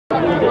Set.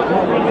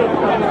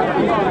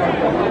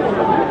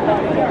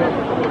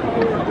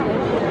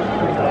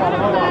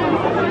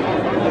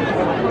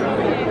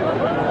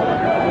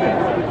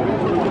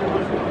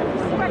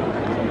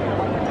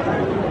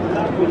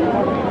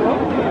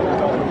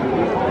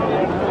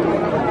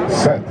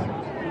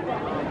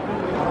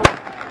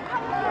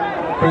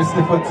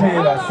 Christopher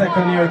Taylor,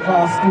 second-year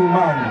Class 2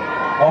 man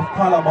of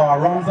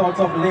Calabar, runs out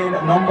of lane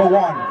number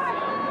 1.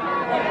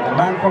 The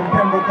man from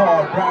Pembroke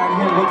Hall, Brian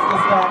Hill, looks to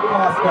start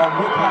faster.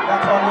 Look at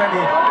that already.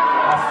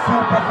 A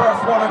super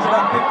first 150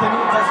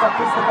 meters for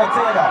Christopher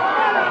Taylor.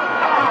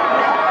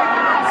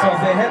 So as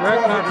they head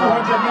towards the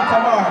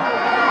 200-meter mark,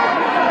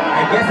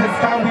 I guess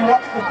it's time we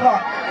watch the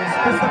clock. It's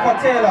Christopher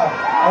Taylor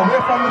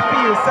away from the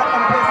field,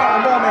 second place at the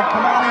moment,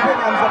 Kamali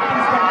Williams of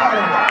Kingston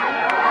College.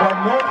 But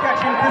no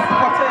catching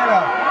Christopher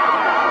Taylor.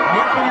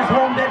 Making his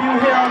home debut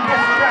here on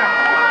this track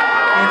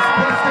is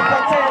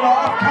Christopher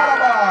Taylor of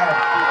Calabar.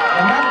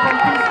 The man from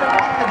Kingston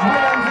College,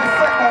 Williams is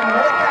second.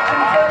 No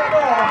catching Taylor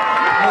though.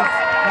 It's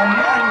the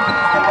man,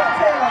 Christopher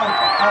Taylor.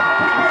 A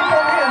big win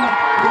from him.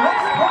 He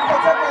looks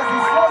comfortable as he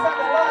slows at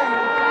the line.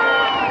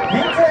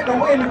 He'll take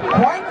the win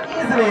quite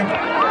easily.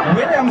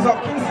 Williams of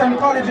Kingston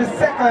College is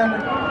second,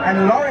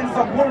 and Lawrence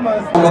of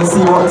Bulmers. Let's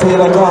see what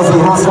Taylor does. He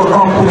has for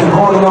company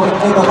holding up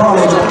in the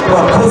college.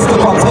 But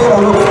Christopher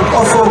Taylor looks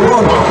also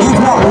good. He's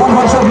not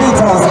 100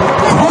 meters.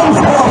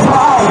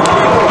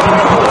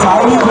 10.45.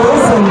 Tiny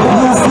Wilson, did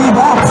you see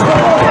that?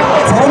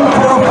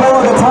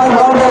 10.44, the time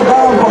rounded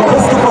down for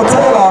Christopher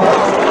Taylor.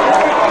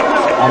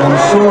 And I'm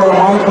sure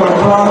Michael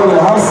Clark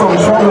will have some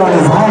trouble on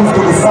his hands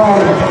to the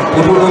side.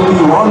 It will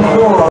be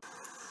 1-4.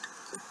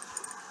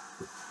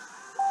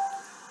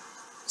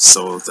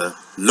 So the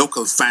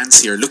local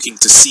fans here looking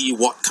to see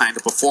what kind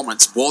of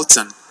performance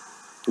Walton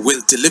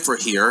will deliver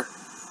here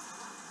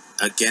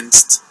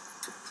against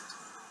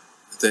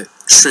the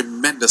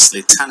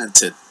tremendously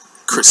talented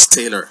Chris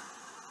Taylor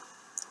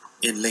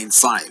in lane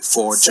 5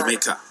 for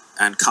Jamaica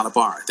and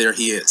Calabar. There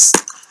he is.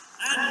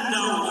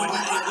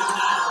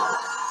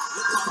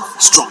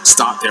 Strong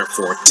start there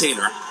for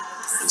Taylor.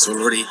 He's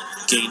already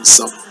gained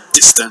some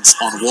distance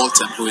on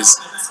Walton, who is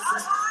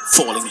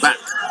falling back.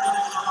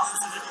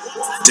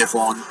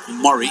 Devon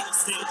Murray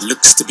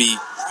looks to be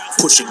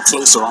pushing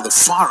closer on the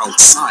far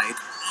outside.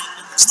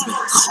 Looks to be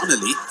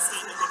Connolly.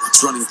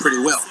 It's running pretty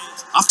well.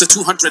 After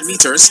 200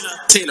 meters,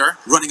 Taylor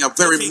running a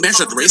very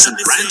measured race, and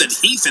Brandon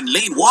Heath in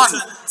lane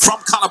 1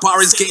 from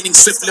Calabar is gaining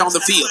swiftly on the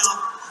field.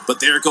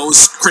 But there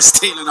goes Chris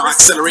Taylor now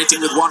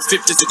accelerating with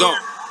 150 to go.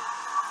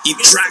 He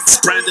drags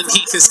Brandon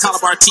Heath, his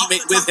Calabar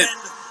teammate, with him.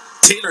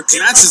 Taylor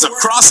glances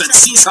across and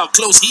sees how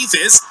close Heath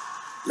is.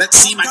 Let's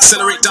see him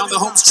accelerate down the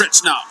home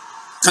stretch now.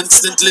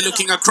 Constantly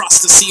looking across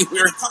to see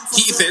where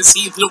Heath is.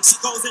 Heath looks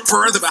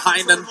further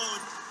behind and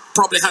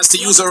probably has to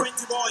use a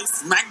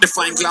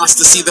magnifying glass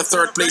to see the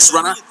third place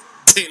runner.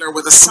 Taylor,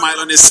 with a smile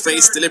on his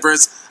face,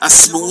 delivers a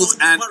smooth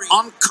and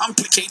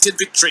uncomplicated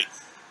victory.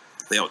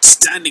 The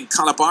outstanding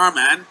Calabar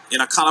man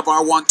in a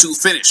Calabar 1-2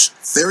 finish.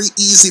 Very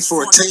easy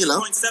for Taylor.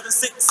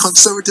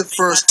 Conservative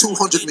first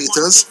 200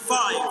 meters.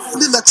 A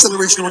little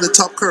acceleration on the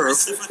top curve,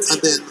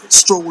 and then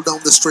stroll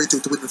down the straight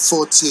to win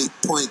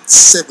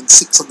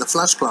 48.76 on the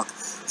flash clock.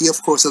 He,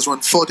 of course, has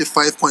run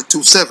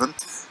 45.27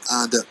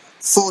 and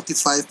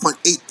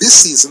 45.8 this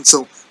season,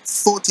 so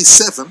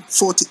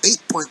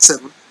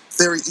 48.7,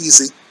 very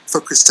easy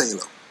for Chris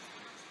Taylor.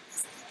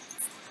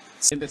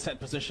 In the set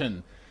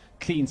position,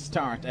 clean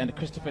start, and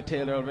Christopher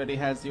Taylor already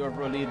has the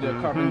overall lead,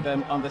 covering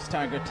them on the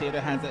stagger. Taylor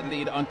has that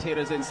lead on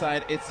Taylor's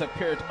inside. It's a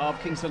Peart of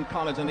Kingston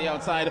College on the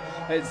outside.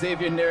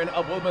 Xavier Nairn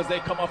of Wolmer's, they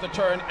come off the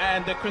turn,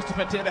 and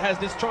Christopher Taylor has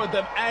destroyed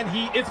them, and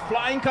he is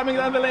flying coming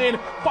down the lane.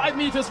 5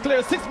 meters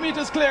clear, 6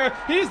 meters clear.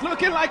 He's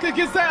looking like a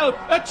gazelle,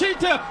 a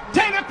cheetah.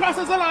 Taylor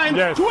crosses the line.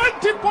 Yes.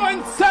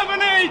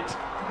 20.78,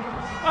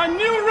 a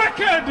new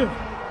record.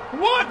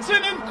 What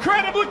an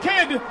incredible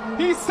kid.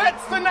 He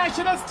sets the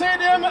National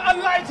Stadium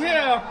alight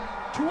here.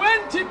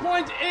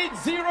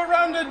 20.80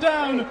 rounded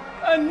down,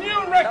 a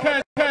new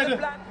record.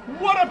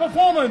 What a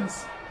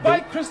performance by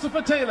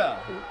Christopher Taylor.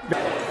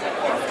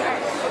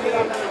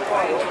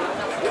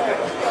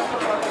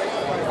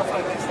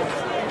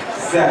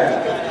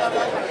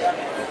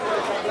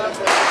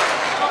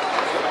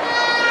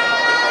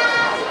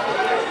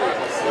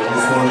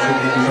 This one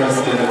should be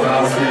interesting. The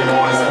class 3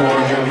 boys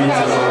 400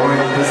 meters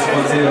already.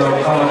 Christopher Taylor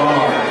of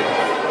Calabar.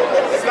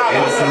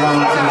 It's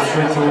around to the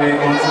straightaway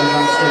onto the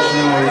long stretch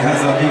now. He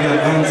has a big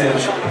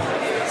advantage.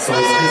 So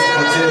it's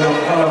Christopher Taylor of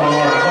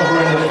Calabar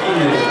covering the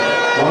field.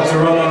 Want to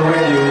run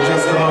already with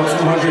just about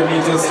 200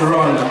 meters to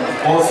run.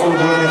 Also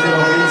doing it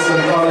of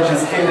Kingston College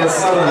is Taylor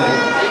Sutherland.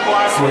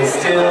 So it's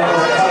Taylor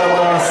of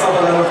Calabar,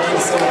 Sutherland of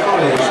Kingston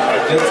College.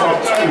 The top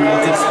two,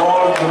 but it's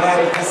all the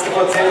man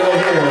Christopher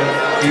Taylor here.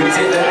 You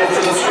take them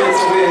into the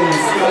straightaway and you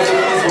see how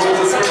he's going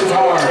to sprint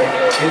hard.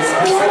 It's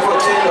Christopher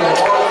Taylor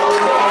all the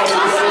way down to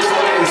the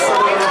straightaway.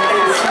 Sutherland of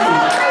KC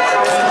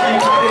tries to keep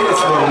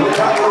pace, but look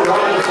at the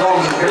run from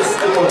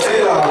Christopher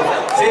Taylor.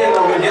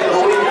 Taylor will get the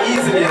win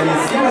easily, and he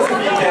seems to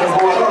be can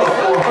go another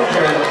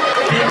 400.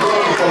 Big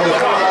run from the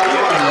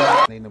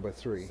corner. Lane number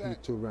 3. He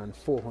too ran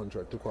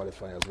 400 to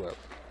qualify as well.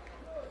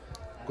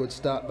 Good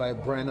start by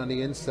Bren on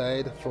the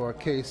inside for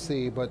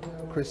KC, but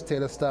Chris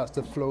Taylor starts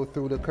to flow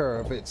through the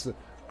curve. It's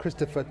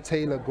Christopher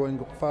Taylor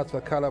going fast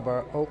for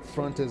Calabar. Out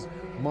front is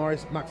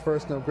Morris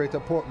McPherson of Greater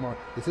Portmore.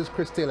 This is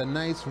Chris Taylor.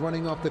 Nice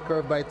running off the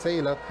curve by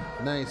Taylor.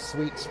 Nice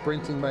sweet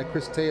sprinting by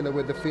Chris Taylor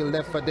with the field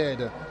left for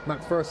dead.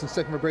 McPherson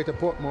second for Greater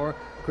Portmore.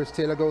 Chris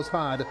Taylor goes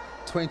hard.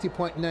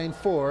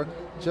 20.94.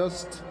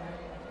 Just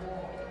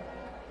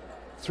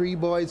 3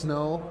 boys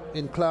now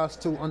in class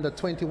 2 under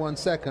 21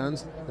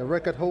 seconds. The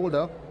record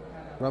holder,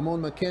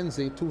 Ramon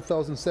McKenzie,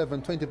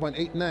 2007,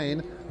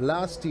 20.89.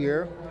 Last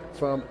year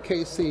from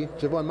KC,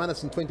 Javon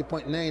Madison,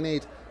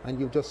 20.98. And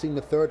you've just seen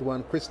the third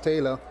one, Chris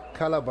Taylor,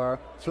 Calabar,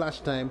 flash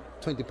time,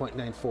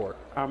 20.94.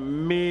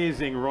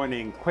 Amazing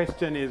running.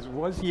 Question is,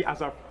 was he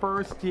as a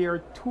first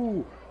year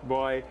 2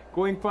 boy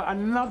going for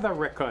another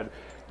record?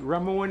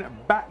 Ramon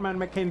Batman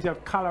McKenzie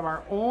of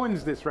Calabar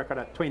owns this record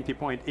at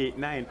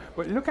 20.89.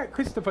 But look at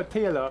Christopher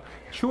Taylor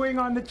chewing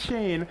on the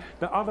chain,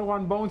 the other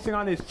one bouncing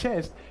on his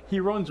chest. He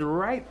runs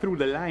right through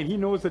the line. He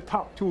knows the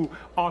top 2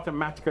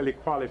 automatically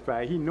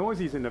qualify. He knows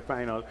he's in the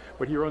final,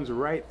 but he runs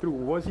right through.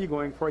 Was he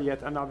going for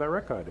yet another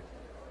record?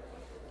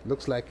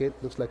 Looks like it.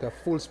 Looks like a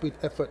full speed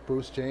effort,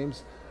 Bruce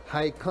James.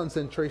 High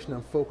concentration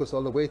and focus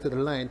all the way to the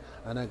line,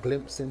 and a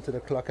glimpse into the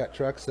clock at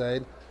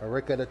trackside. A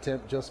record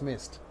attempt just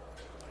missed.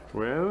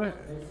 Well,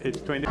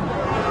 it's 20.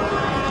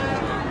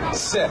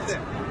 Set. So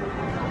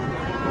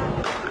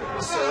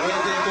when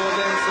they go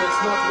then, so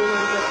it's not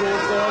really that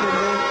goes on in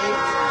lane 8.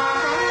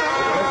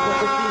 The rest of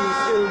the team is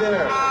still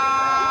there.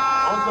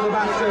 Onto the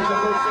backstretch, a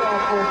good start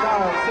for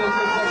Dow. Same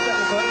thing for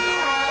technical.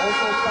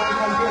 Also trying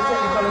from here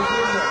technical and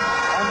junior.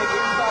 On the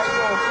inside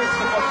door,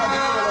 Christopher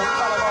coming through of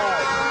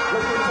Calabar.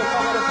 Looking to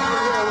cover the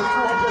field here with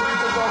 200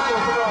 meters or so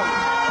to run.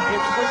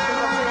 It's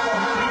Christopher Taylor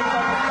who leads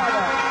on the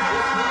cover.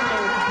 It's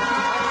leading.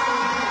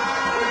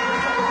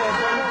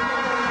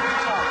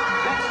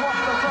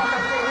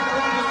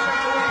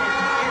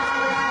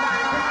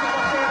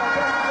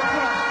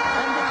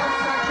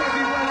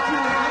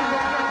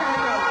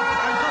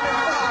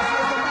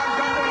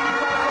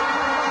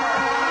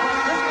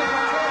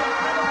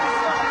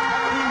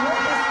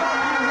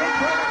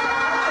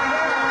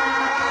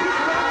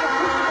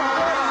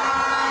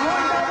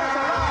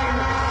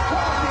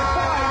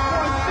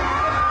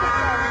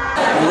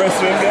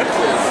 Wrestling,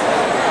 yeah?